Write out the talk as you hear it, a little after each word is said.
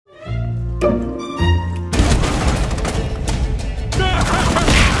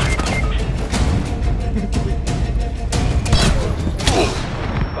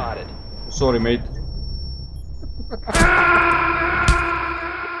Sorry, mate.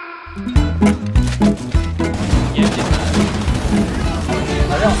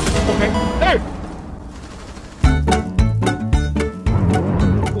 OK， 哎，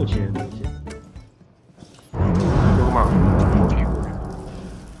目前，有吗？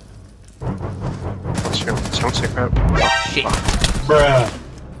抢起开了 ！Shit，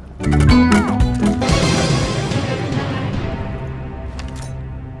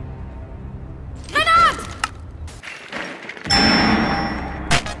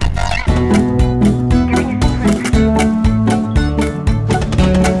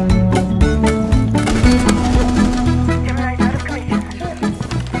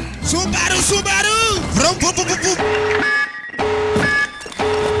 Vroom, vroom, vroom, vroom.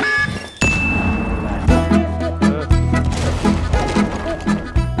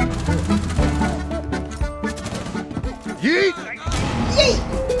 Yeet! Yeet!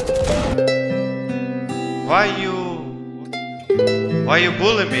 Why you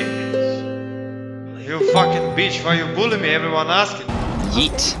bully me? You fucking bitch, why you bully me? Everyone asking.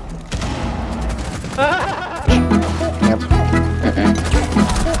 Yeet.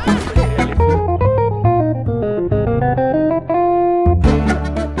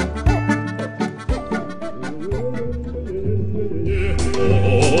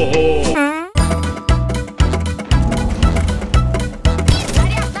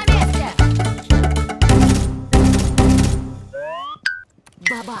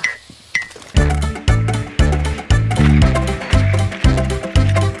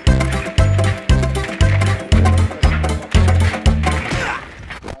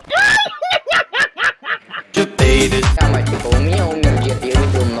 Sama tipo умел где-то я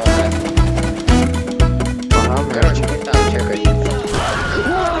видел много. Короче, мы там чекать.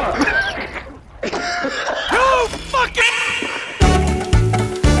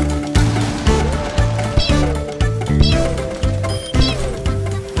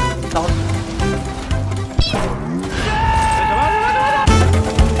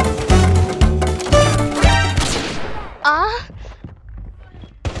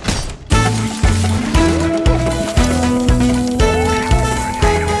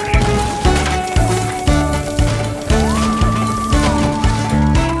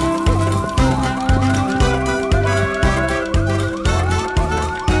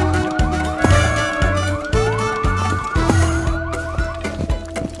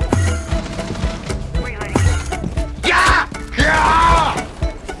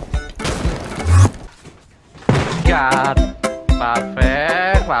 God,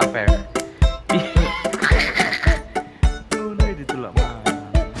 perfect, perfect. Udah ditolak mah.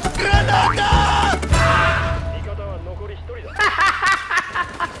 Granada!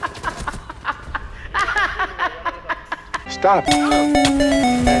 Stop!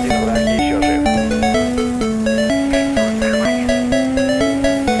 Один враги еще жив.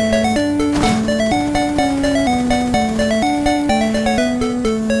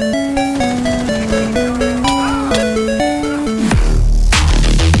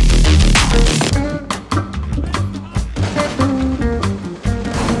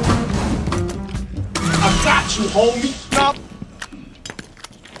 Homie, stop!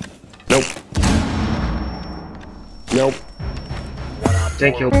 Nope. Nope.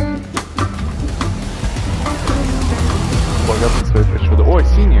 Thank you. Богатый свое чудо. Ой,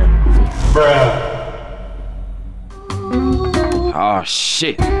 синее. Bruh. Oh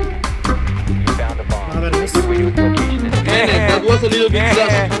shit. That was a little bit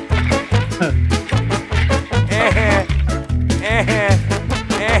just.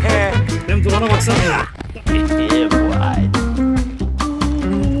 Hem duvara baksana. Yeah, boy.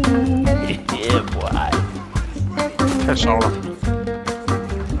 Yeah, boy. 太烧了。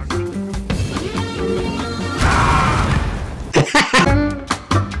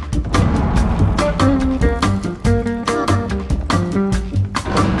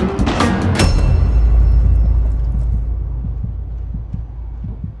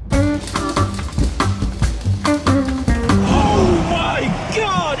Oh my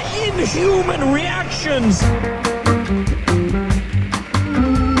god! Inhuman reactions!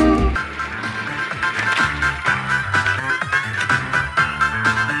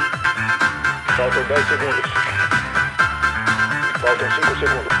 Faltam 10 segundos. Faltam 5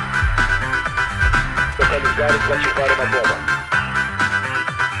 segundos. Localizar e desativar uma bomba.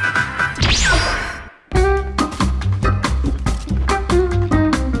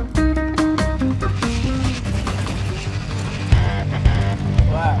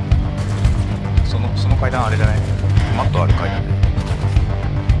 Sono 階段あれじゃない？マットある階段で。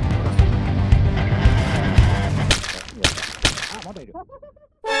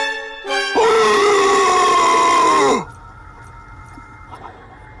Oh!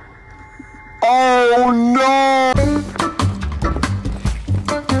 Oh no!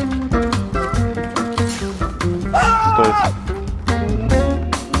 Стоит.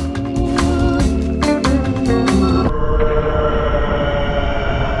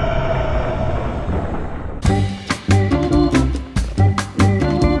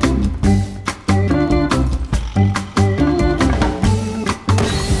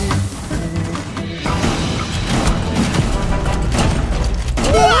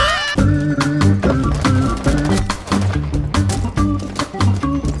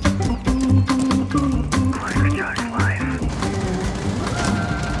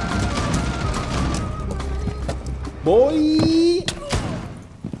 Boy!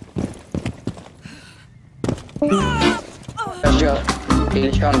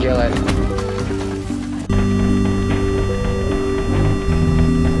 Или что он делает?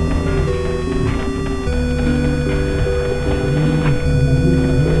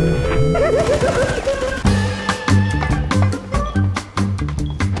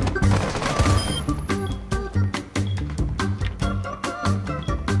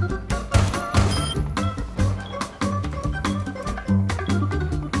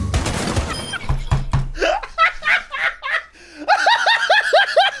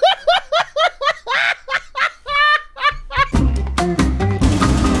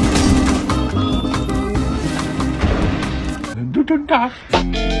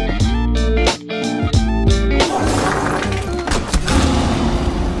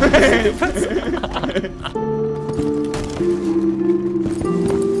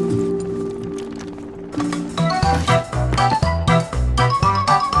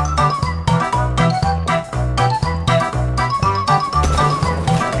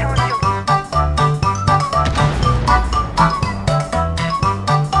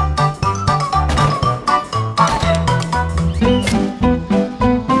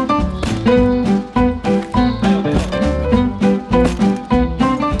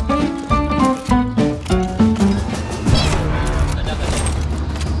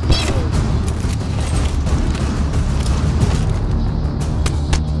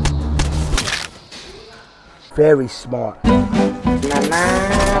 Very smart.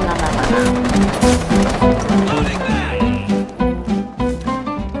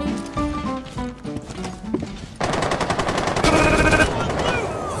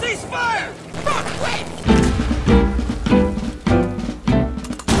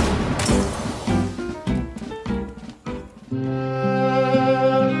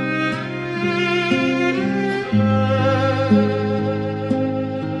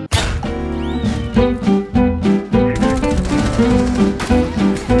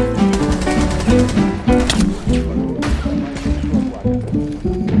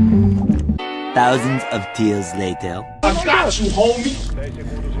 Thousands of tears later. I got you, homie.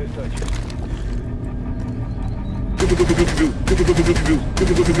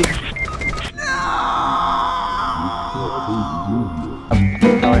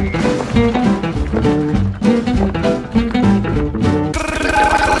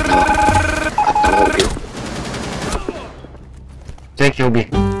 Thank you,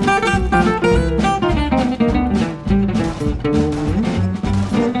 B.